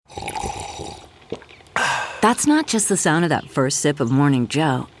That's not just the sound of that first sip of Morning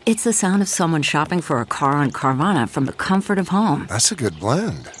Joe. It's the sound of someone shopping for a car on Carvana from the comfort of home. That's a good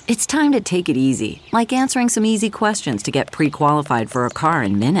blend. It's time to take it easy, like answering some easy questions to get pre-qualified for a car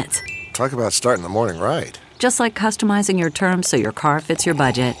in minutes. Talk about starting the morning right. Just like customizing your terms so your car fits your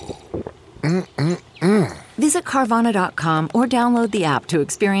budget. Visit Carvana.com or download the app to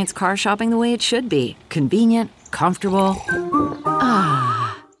experience car shopping the way it should be. Convenient, comfortable.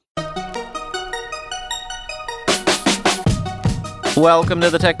 Welcome to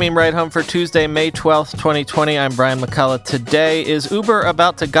the Tech Meme Ride Home for Tuesday, May 12th, 2020. I'm Brian McCullough. Today, is Uber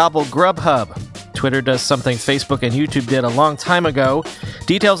about to gobble Grubhub? Twitter does something Facebook and YouTube did a long time ago.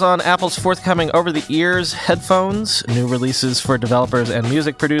 Details on Apple's forthcoming over-the-ears headphones, new releases for developers and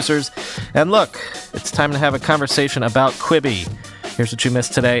music producers. And look, it's time to have a conversation about Quibi. Here's what you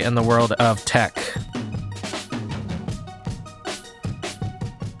missed today in the world of tech.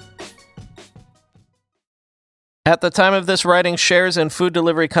 At the time of this writing, shares in food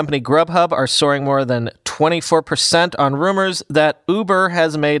delivery company Grubhub are soaring more than 24% on rumors that Uber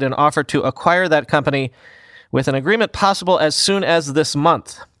has made an offer to acquire that company, with an agreement possible as soon as this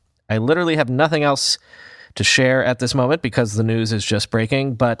month. I literally have nothing else to share at this moment because the news is just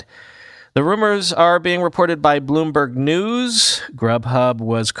breaking, but the rumors are being reported by Bloomberg News. Grubhub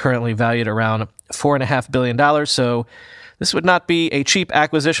was currently valued around $4.5 billion, so this would not be a cheap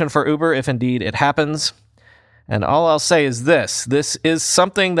acquisition for Uber if indeed it happens. And all I'll say is this is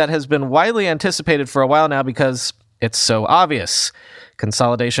something that has been widely anticipated for a while now because it's so obvious.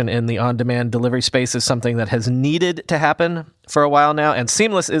 Consolidation in the on-demand delivery space is something that has needed to happen for a while now, and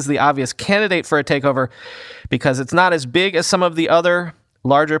Seamless is the obvious candidate for a takeover because it's not as big as some of the other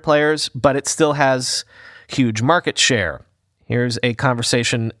larger players, but it still has huge market share. Here's a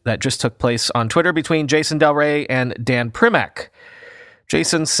conversation that just took place on Twitter between Jason Del Rey and Dan Primack.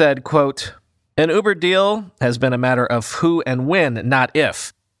 Jason said, quote, "An Uber deal has been a matter of who and when, not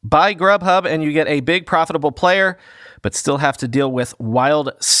if. Buy Grubhub and you get a big profitable player, but still have to deal with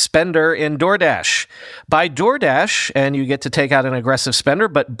wild spender in DoorDash. Buy DoorDash and you get to take out an aggressive spender,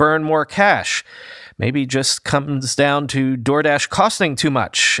 but burn more cash. Maybe just comes down to DoorDash costing too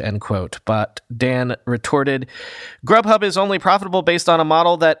much," end quote. But Dan retorted, "Grubhub is only profitable based on a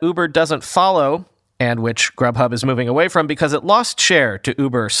model that Uber doesn't follow, and which Grubhub is moving away from because it lost share to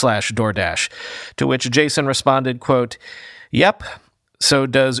Uber/DoorDash." To which Jason responded, quote, "Yep. So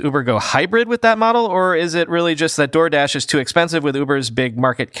does Uber go hybrid with that model, or is it really just that DoorDash is too expensive with Uber's big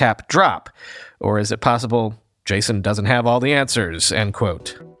market cap drop? Or is it possible Jason doesn't have all the answers," end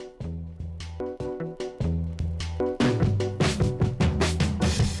quote.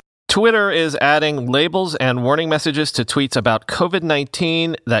 Twitter is adding labels and warning messages to tweets about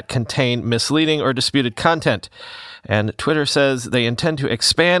COVID-19 that contain misleading or disputed content. And Twitter says they intend to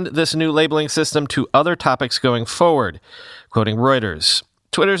expand this new labeling system to other topics going forward. Quoting Reuters,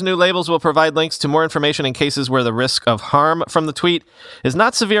 Twitter's new labels will provide links to more information in cases where the risk of harm from the tweet is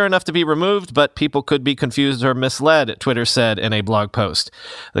not severe enough to be removed, but people could be confused or misled, Twitter said in a blog post.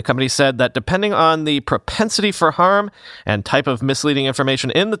 The company said that depending on the propensity for harm and type of misleading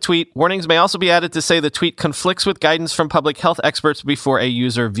information in the tweet, warnings may also be added to say the tweet conflicts with guidance from public health experts before a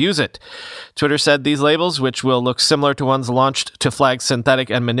user views it. Twitter said these labels, which will look similar to ones launched to flag synthetic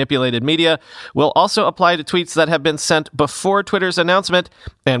and manipulated media, will also apply to tweets that have been sent before Twitter's announcement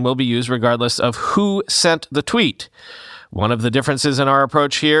and will be used regardless of who sent the tweet. One of the differences in our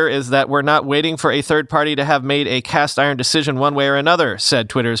approach here is that we're not waiting for a third party to have made a cast iron decision one way or another, said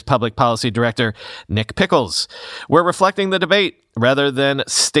Twitter's public policy director, Nick Pickles. We're reflecting the debate rather than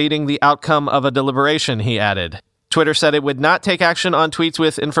stating the outcome of a deliberation, he added. Twitter said it would not take action on tweets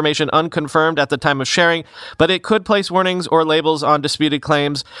with information unconfirmed at the time of sharing, but it could place warnings or labels on disputed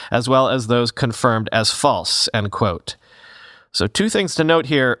claims as well as those confirmed as false, end quote. So 2 things to note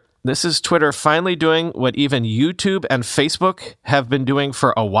here. This is Twitter finally doing what even YouTube and Facebook have been doing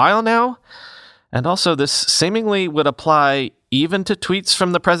for a while now. And also this seemingly would apply even to tweets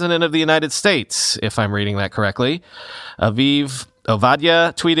from the President of the United States, if I'm reading that correctly. Aviv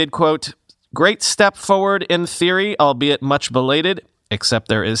Ovadia tweeted, quote, "Great step forward in theory, albeit much belated, except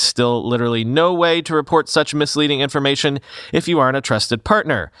there is still literally no way to report such misleading information if you aren't a trusted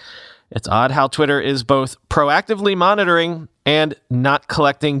partner. It's odd how Twitter is both proactively monitoring and not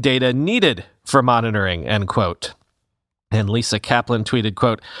collecting data needed for monitoring," end quote. And Lisa Kaplan tweeted,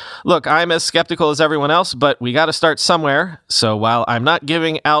 quote, "Look, I'm as skeptical as everyone else, but we got to start somewhere. So while I'm not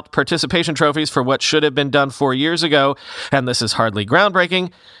giving out participation trophies for what should have been done 4 years ago, and this is hardly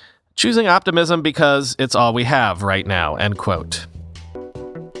groundbreaking, choosing optimism because it's all we have right now," end quote.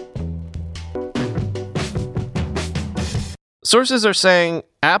 Sources are saying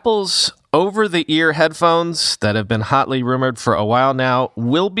Apple's over-the-ear headphones that have been hotly rumored for a while now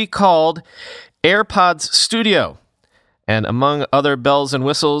will be called AirPods Studio. And among other bells and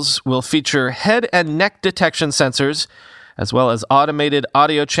whistles, will feature head and neck detection sensors, as well as automated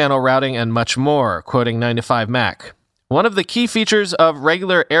audio channel routing and much more, quoting 9to5Mac. One of the key features of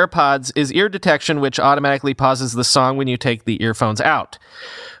regular AirPods is ear detection, which automatically pauses the song when you take the earphones out.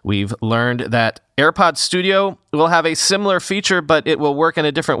 We've learned that AirPods Studio will have a similar feature, but it will work in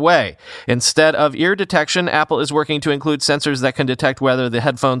a different way. Instead of ear detection, Apple is working to include sensors that can detect whether the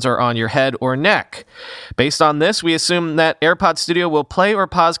headphones are on your head or neck. Based on this, we assume that AirPods Studio will play or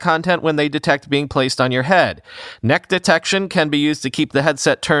pause content when they detect being placed on your head. Neck detection can be used to keep the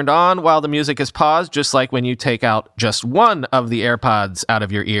headset turned on while the music is paused, just like when you take out just one of the AirPods out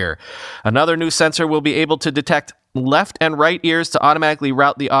of your ear. Another new sensor will be able to detect left and right ears to automatically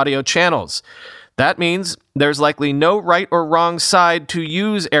route the audio channels. That means there's likely no right or wrong side to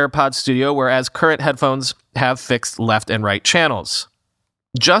use AirPods Studio, whereas current headphones have fixed left and right channels.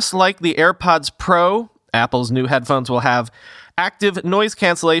 Just like the AirPods Pro, Apple's new headphones will have active noise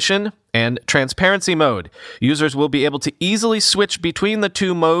cancellation and transparency mode. Users will be able to easily switch between the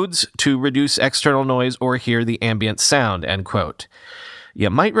two modes to reduce external noise or hear the ambient sound, end quote. You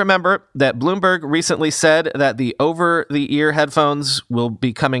might remember that Bloomberg recently said that the over-the-ear headphones will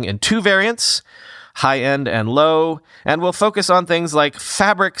be coming in two variants, high-end and low, and will focus on things like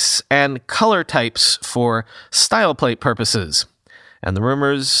fabrics and color types for style plate purposes. And the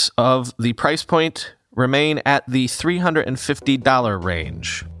rumors of the price point remain at the $350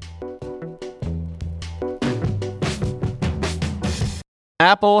 range.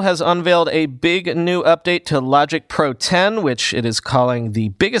 Apple has unveiled a big new update to Logic Pro 10, which it is calling the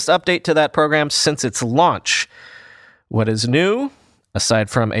biggest update to that program since its launch. What is new? Aside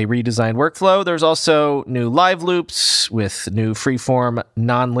from a redesigned workflow, there's also new live loops with new freeform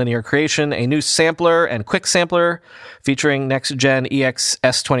nonlinear creation, a new sampler and quick sampler featuring next-gen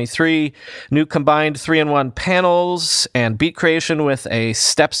EX-S23, new combined 3-in-1 panels and beat creation with a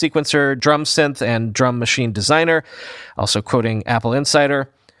step sequencer, drum synth, and drum machine designer, also quoting Apple Insider.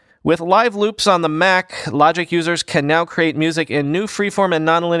 With live loops on the Mac, Logic users can now create music in new freeform and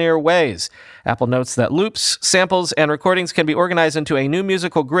nonlinear ways. Apple notes that loops, samples, and recordings can be organized into a new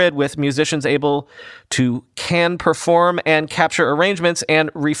musical grid with musicians able to perform and capture arrangements and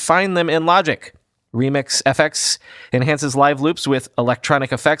refine them in Logic. Remix FX enhances live loops with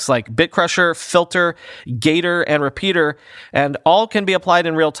electronic effects like bit crusher, filter, gator, and repeater, and all can be applied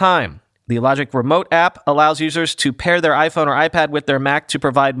in real time. The Logic Remote app allows users to pair their iPhone or iPad with their Mac to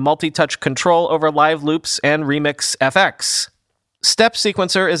provide multi-touch control over live loops and Remix FX. Step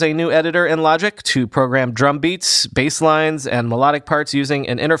Sequencer is a new editor in Logic to program drum beats, bass lines, and melodic parts using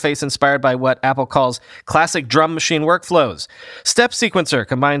an interface inspired by what Apple calls classic drum machine workflows. Step Sequencer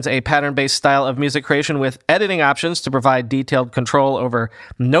combines a pattern-based style of music creation with editing options to provide detailed control over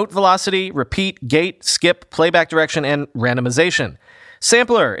note velocity, repeat, gate, skip, playback direction, and randomization.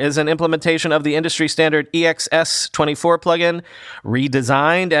 Sampler is an implementation of the industry standard EX-S24 plugin,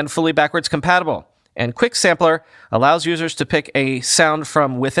 redesigned and fully backwards compatible. And Quick Sampler allows users to pick a sound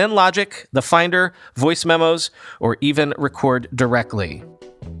from within Logic, the Finder, voice memos, or even record directly.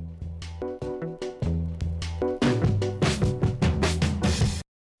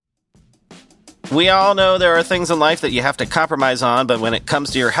 We all know there are things in life that you have to compromise on, but when it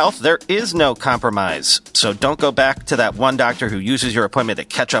comes to your health, there is no compromise. So don't go back to that one doctor who uses your appointment to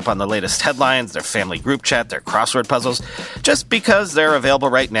catch up on the latest headlines, their family group chat, their crossword puzzles, just because they're available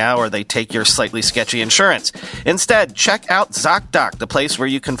right now or they take your slightly sketchy insurance. Instead, check out ZocDoc, the place where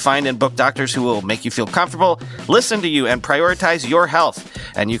you can find and book doctors who will make you feel comfortable, listen to you, and prioritize your health.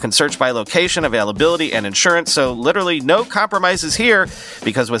 And you can search by location, availability, and insurance, so literally no compromises here,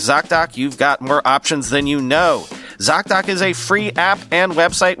 because with ZocDoc, you've got more options than you know. ZocDoc is a free app and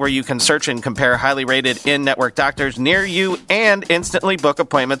website where you can search and compare highly rated in-network doctors near you and instantly book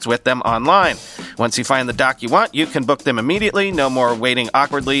appointments with them online. Once you find the doc you want, you can book them immediately, no more waiting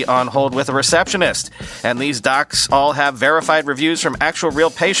awkwardly on hold with a receptionist. And these docs all have verified reviews from actual real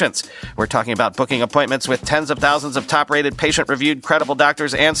patients. We're talking about booking appointments with tens of thousands of top-rated, patient-reviewed, credible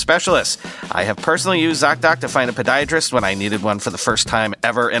doctors and specialists. I have personally used ZocDoc to find a podiatrist when I needed one for the first time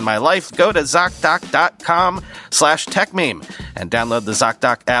ever in my life. Go to ZocDoc.com/TechMeme and download the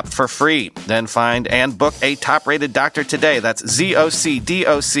ZocDoc app for free. Then find and book a top-rated doctor today. That's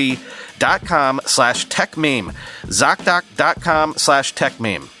ZocDoc.com/TechMeme.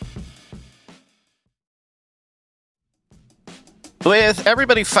 ZocDoc.com/TechMeme. With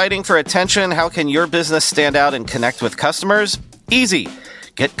everybody fighting for attention, how can your business stand out and connect with customers? Easy.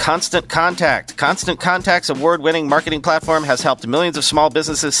 Get Constant Contact. Constant Contact's award-winning marketing platform has helped millions of small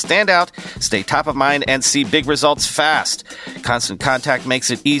businesses stand out, stay top of mind, and see big results fast. Constant Contact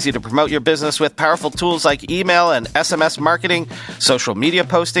makes it easy to promote your business with powerful tools like email and SMS marketing, social media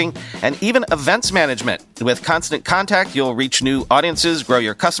posting, and even events management. With Constant Contact, you'll reach new audiences, grow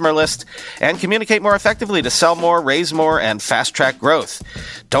your customer list, and communicate more effectively to sell more, raise more, and fast-track growth.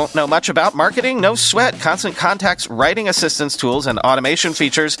 Don't know much about marketing? No sweat. Constant Contact's writing assistance tools and automation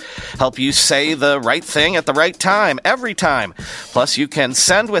features help you say the right thing at the right time, every time. Plus, you can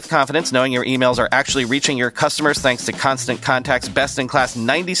send with confidence knowing your emails are actually reaching your customers thanks to Constant Contact's best-in-class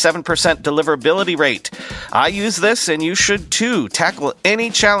 97% deliverability rate. I use this, and you should too. Tackle any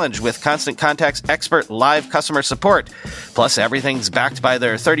challenge with Constant Contact's expert live customer support. Plus, everything's backed by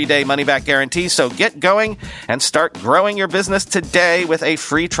their 30-day money-back guarantee, so get going and start growing your business today with a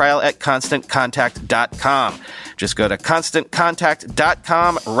free trial at ConstantContact.com. Just go to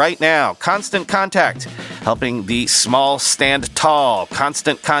ConstantContact.com right now. Constant Contact, helping the small stand tall.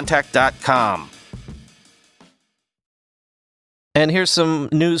 ConstantContact.com. And here's some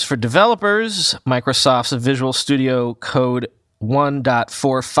news for developers. Microsoft's Visual Studio Code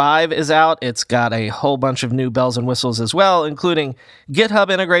 1.45 is out. It's got a whole bunch of new bells and whistles as well, including GitHub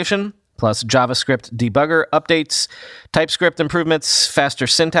integration, plus JavaScript debugger updates, TypeScript improvements, faster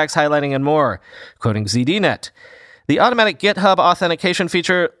syntax highlighting, and more. Quoting ZDNet, the automatic GitHub authentication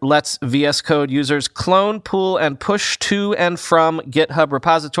feature lets VS Code users clone, pull, and push to and from GitHub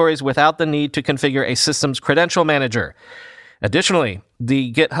repositories without the need to configure a system's credential manager. Additionally,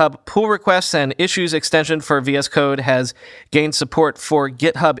 the GitHub pull requests and issues extension for VS Code has gained support for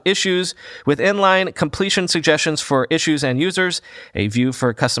GitHub issues with inline completion suggestions for issues and users, a view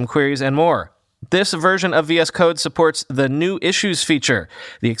for custom queries, and more. This version of VS Code supports the new issues feature.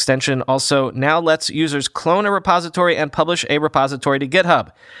 The extension also now lets users clone a repository and publish a repository to GitHub.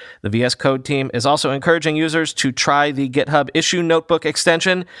 The VS Code team is also encouraging users to try the GitHub Issue Notebook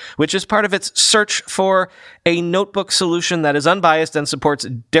extension, which is part of its search for a notebook solution that is unbiased and supports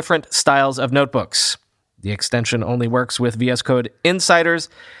different styles of notebooks. The extension only works with VS Code insiders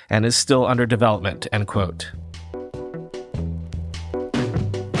and is still under development, end quote.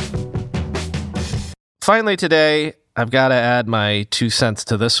 Finally today, I've got to add my 2 cents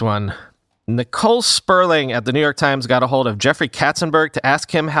to this one. Nicole Sperling at the New York Times got a hold of Jeffrey Katzenberg to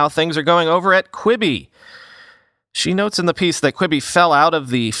ask him how things are going over at Quibi. She notes in the piece that Quibi fell out of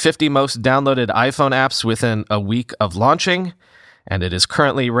the 50 most downloaded iPhone apps within a week of launching, and it is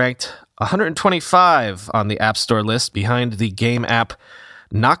currently ranked 125 on the App Store list behind the game app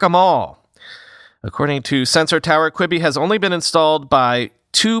Knock 'Em All. According to Sensor Tower, Quibi has only been installed by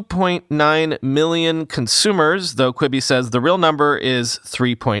 2.9 million consumers, though Quibi says the real number is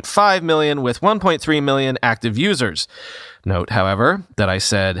 3.5 million with 1.3 million active users. Note, however, that I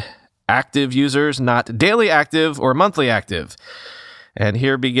said active users, not daily active or monthly active. And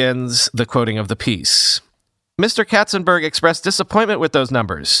here begins the quoting of the piece. Mr. Katzenberg expressed disappointment with those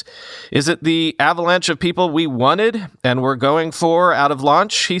numbers. Is it the avalanche of people we wanted and were going for out of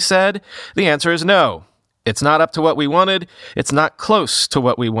launch, he said? The answer is no. It's not up to what we wanted. It's not close to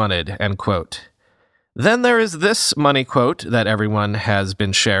what we wanted, end quote. Then there is this money quote that everyone has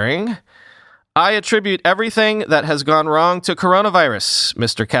been sharing. I attribute everything that has gone wrong to coronavirus,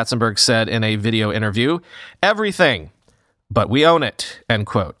 Mr. Katzenberg said in a video interview. Everything. But we own it, end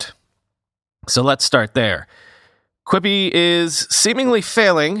quote. So let's start there. Quibi is seemingly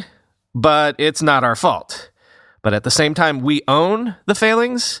failing, but it's not our fault. But at the same time, we own the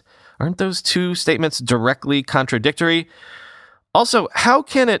failings? Aren't those two statements directly contradictory? Also, how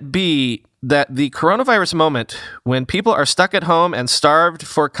can it be that the coronavirus moment, when people are stuck at home and starved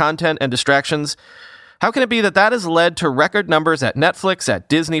for content and distractions, how can it be that that has led to record numbers at Netflix, at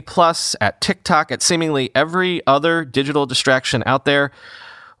Disney Plus, at TikTok, at seemingly every other digital distraction out there?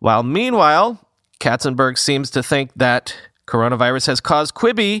 While meanwhile, Katzenberg seems to think that coronavirus has caused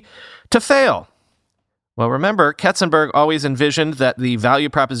Quibi to fail. Well, remember, Katzenberg always envisioned that the value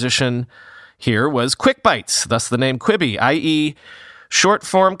proposition here was quick bites, thus the name Quibi, i.e.,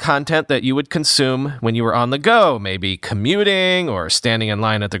 short-form content that you would consume when you were on the go, maybe commuting or standing in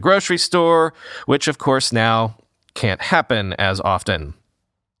line at the grocery store, which, of course, now can't happen as often.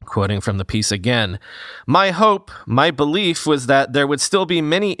 Quoting from the piece again, my hope, my belief was that there would still be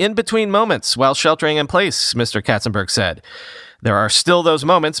many in-between moments while sheltering in place, Mr. Katzenberg said. There are still those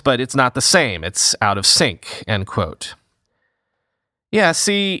moments, but it's not the same. It's out of sync, end quote. Yeah,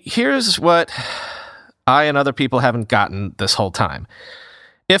 see, here's what I and other people haven't gotten this whole time.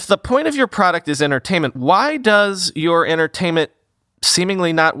 If the point of your product is entertainment, why does your entertainment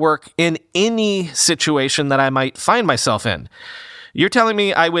seemingly not work in any situation that I might find myself in? You're telling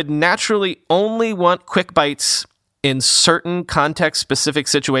me I would naturally only want quick bites in certain context-specific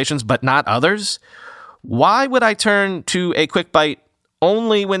situations, but not others? Why would I turn to a quick bite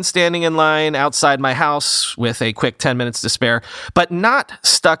only when standing in line outside my house with a quick 10 minutes to spare, but not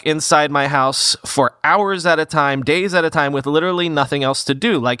stuck inside my house for hours at a time, days at a time, with literally nothing else to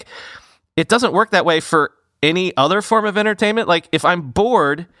do? Like, it doesn't work that way for any other form of entertainment. Like, if I'm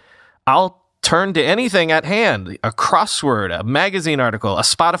bored, I'll turn to anything at hand, a crossword, a magazine article, a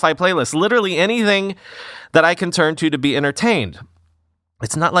Spotify playlist, literally anything that I can turn to be entertained.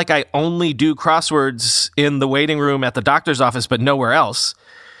 It's not like I only do crosswords in the waiting room at the doctor's office, but nowhere else.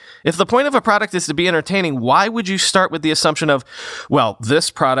 If the point of a product is to be entertaining, why would you start with the assumption of, well, this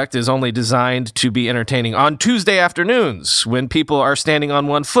product is only designed to be entertaining on Tuesday afternoons when people are standing on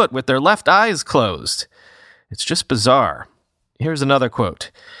one foot with their left eyes closed? It's just bizarre. Here's another quote.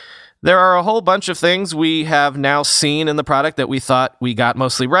 There are a whole bunch of things we have now seen in the product that we thought we got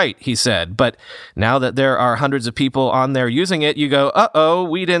mostly right, he said. But now that there are hundreds of people on there using it, you go, uh-oh,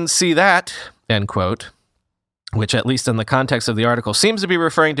 we didn't see that, end quote. Which, at least in the context of the article, seems to be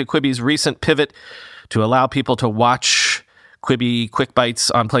referring to Quibi's recent pivot to allow people to watch Quibi Quick Bites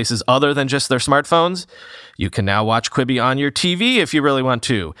on places other than just their smartphones. You can now watch Quibi on your TV if you really want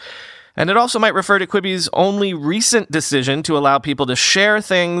to. And it also might refer to Quibi's only recent decision to allow people to share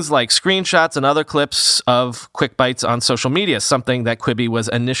things like screenshots and other clips of Quick Bites on social media, something that Quibi was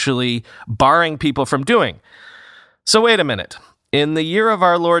initially barring people from doing. So wait a minute. In the year of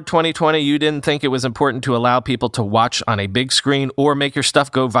our Lord 2020, you didn't think it was important to allow people to watch on a big screen or make your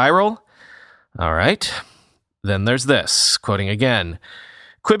stuff go viral? All right. Then there's this, quoting again.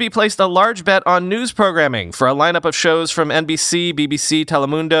 Quibi placed a large bet on news programming for a lineup of shows from NBC, BBC,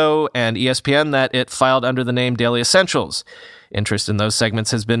 Telemundo, and ESPN that it filed under the name Daily Essentials. Interest in those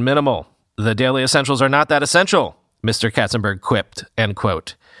segments has been minimal. The Daily Essentials are not that essential, Mr. Katzenberg quipped, end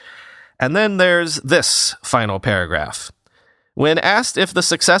quote. And then there's this final paragraph. When asked if the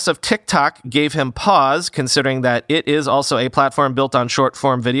success of TikTok gave him pause, considering that it is also a platform built on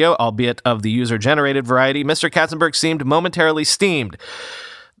short-form video, albeit of the user-generated variety, Mr. Katzenberg seemed momentarily steamed.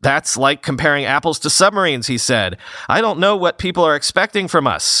 That's like comparing apples to submarines, he said. I don't know what people are expecting from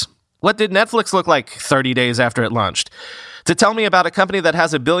us. What did Netflix look like 30 days after it launched? To tell me about a company that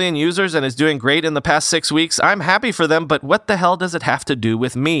has 1 billion users and is doing great in the past 6 weeks, I'm happy for them, but what the hell does it have to do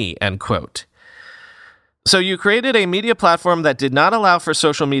with me? End quote. So you created a media platform that did not allow for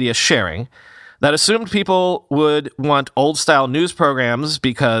social media sharing, that assumed people would want old-style news programs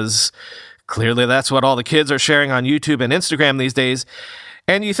because clearly that's what all the kids are sharing on YouTube and Instagram these days,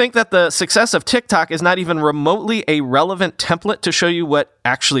 and you think that the success of TikTok is not even remotely a relevant template to show you what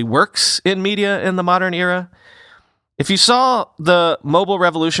actually works in media in the modern era? If you saw the mobile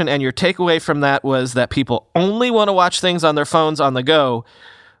revolution and your takeaway from that was that people only want to watch things on their phones on the go,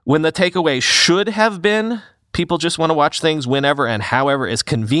 when the takeaway should have been people just want to watch things whenever and however is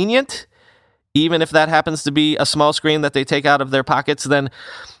convenient, even if that happens to be a small screen that they take out of their pockets, then,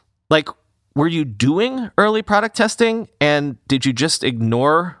 like, were you doing early product testing, and did you just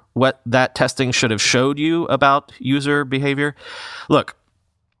ignore what that testing should have showed you about user behavior? Look,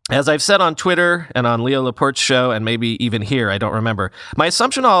 as I've said on Twitter and on Leo Laporte's show, and maybe even here, I don't remember, my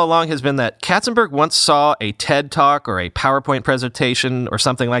assumption all along has been that Katzenberg once saw a TED Talk or a PowerPoint presentation or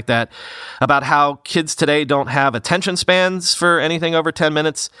something like that about how kids today don't have attention spans for anything over 10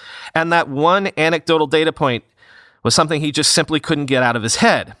 minutes, and that one anecdotal data point was something he just simply couldn't get out of his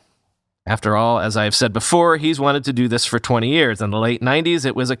head. After all, as I've said before, he's wanted to do this for 20 years. In the late 90s,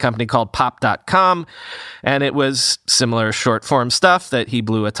 it was a company called Pop.com, and it was similar short-form stuff that he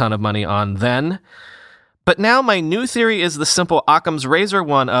blew a ton of money on then. But now my new theory is the simple Occam's razor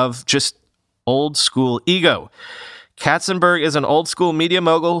one of just old-school ego. Katzenberg is an old-school media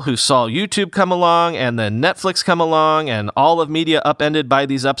mogul who saw YouTube come along and then Netflix come along and all of media upended by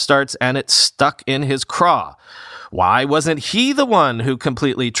these upstarts, and it stuck in his craw. Why wasn't he the one who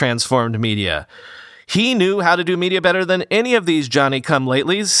completely transformed media? He knew how to do media better than any of these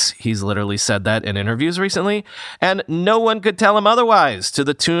Johnny-come-latelys. He's literally said that in interviews recently. And no one could tell him otherwise, to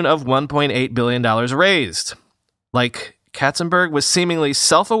the tune of $1.8 billion raised. Like, Katzenberg was seemingly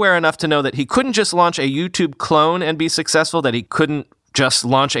self-aware enough to know that he couldn't just launch a YouTube clone and be successful, that he couldn't just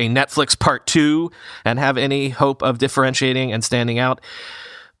launch a Netflix Part 2 and have any hope of differentiating and standing out.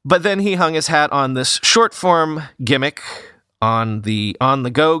 But then he hung his hat on this short-form gimmick, on the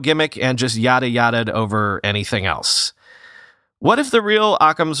on-the-go gimmick, and just yada-yada'd over anything else. What if the real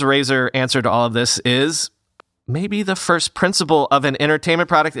Occam's razor answer to all of this is maybe the first principle of an entertainment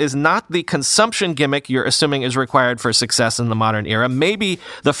product is not the consumption gimmick you're assuming is required for success in the modern era? Maybe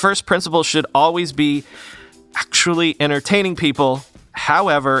the first principle should always be actually entertaining people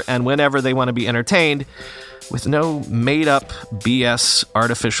however and whenever they want to be entertained, with no made-up BS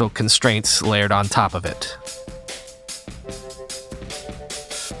artificial constraints layered on top of it.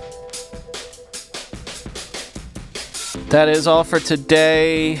 That is all for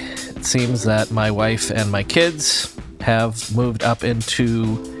today. It seems that my wife and my kids have moved up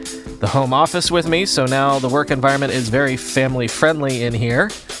into the home office with me, so now the work environment is very family-friendly in here.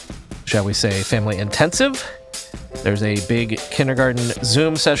 Shall we say family-intensive? There's a big kindergarten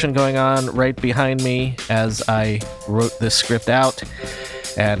Zoom session going on right behind me as I wrote this script out,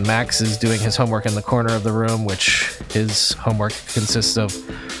 and Max is doing his homework in the corner of the room, which his homework consists of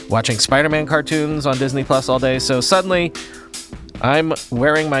watching Spider-Man cartoons on Disney Plus all day. So suddenly, I'm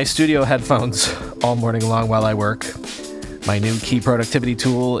wearing my studio headphones all morning long while I work. My new key productivity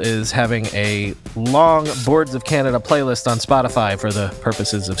tool is having a long Boards of Canada playlist on Spotify for the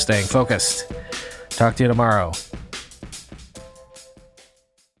purposes of staying focused. Talk to you tomorrow.